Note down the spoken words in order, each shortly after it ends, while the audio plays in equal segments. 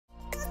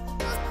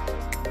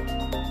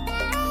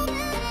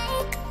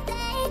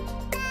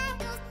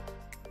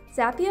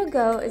Zapya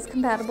Go is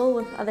compatible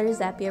with other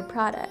Zapya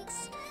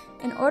products.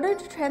 In order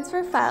to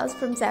transfer files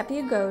from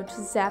Zapya Go to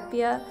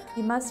Zapya,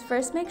 you must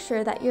first make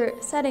sure that your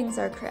settings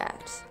are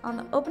correct. On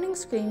the opening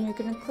screen, you're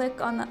going to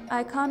click on the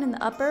icon in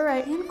the upper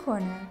right-hand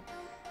corner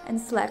and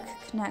select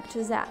Connect to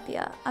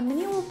Zapya. A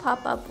menu will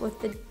pop up with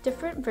the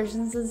different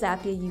versions of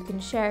Zapya you can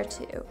share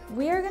to.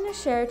 We are going to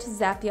share to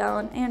Zapya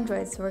on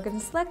Android, so we're going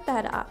to select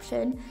that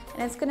option,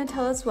 and it's going to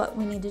tell us what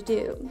we need to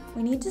do.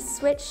 We need to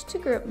switch to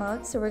group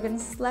mode, so we're going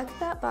to select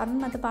that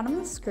button at the bottom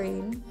of the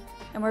screen,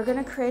 and we're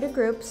going to create a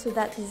group so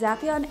that the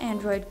Zapya on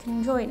Android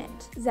can join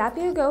it.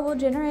 Zapya Go will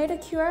generate a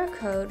QR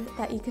code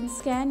that you can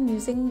scan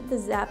using the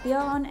Zapya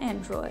on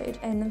Android,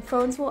 and the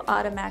phones will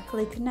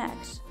automatically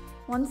connect.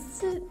 Once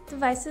the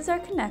devices are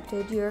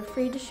connected, you are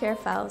free to share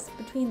files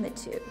between the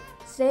two.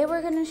 Today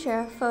we're going to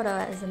share a photo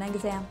as an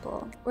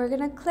example. We're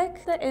going to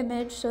click the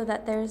image so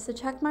that there's a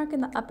check mark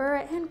in the upper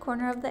right hand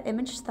corner of the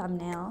image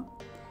thumbnail,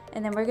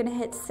 and then we're going to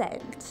hit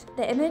send.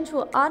 The image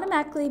will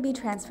automatically be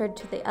transferred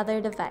to the other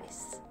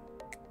device.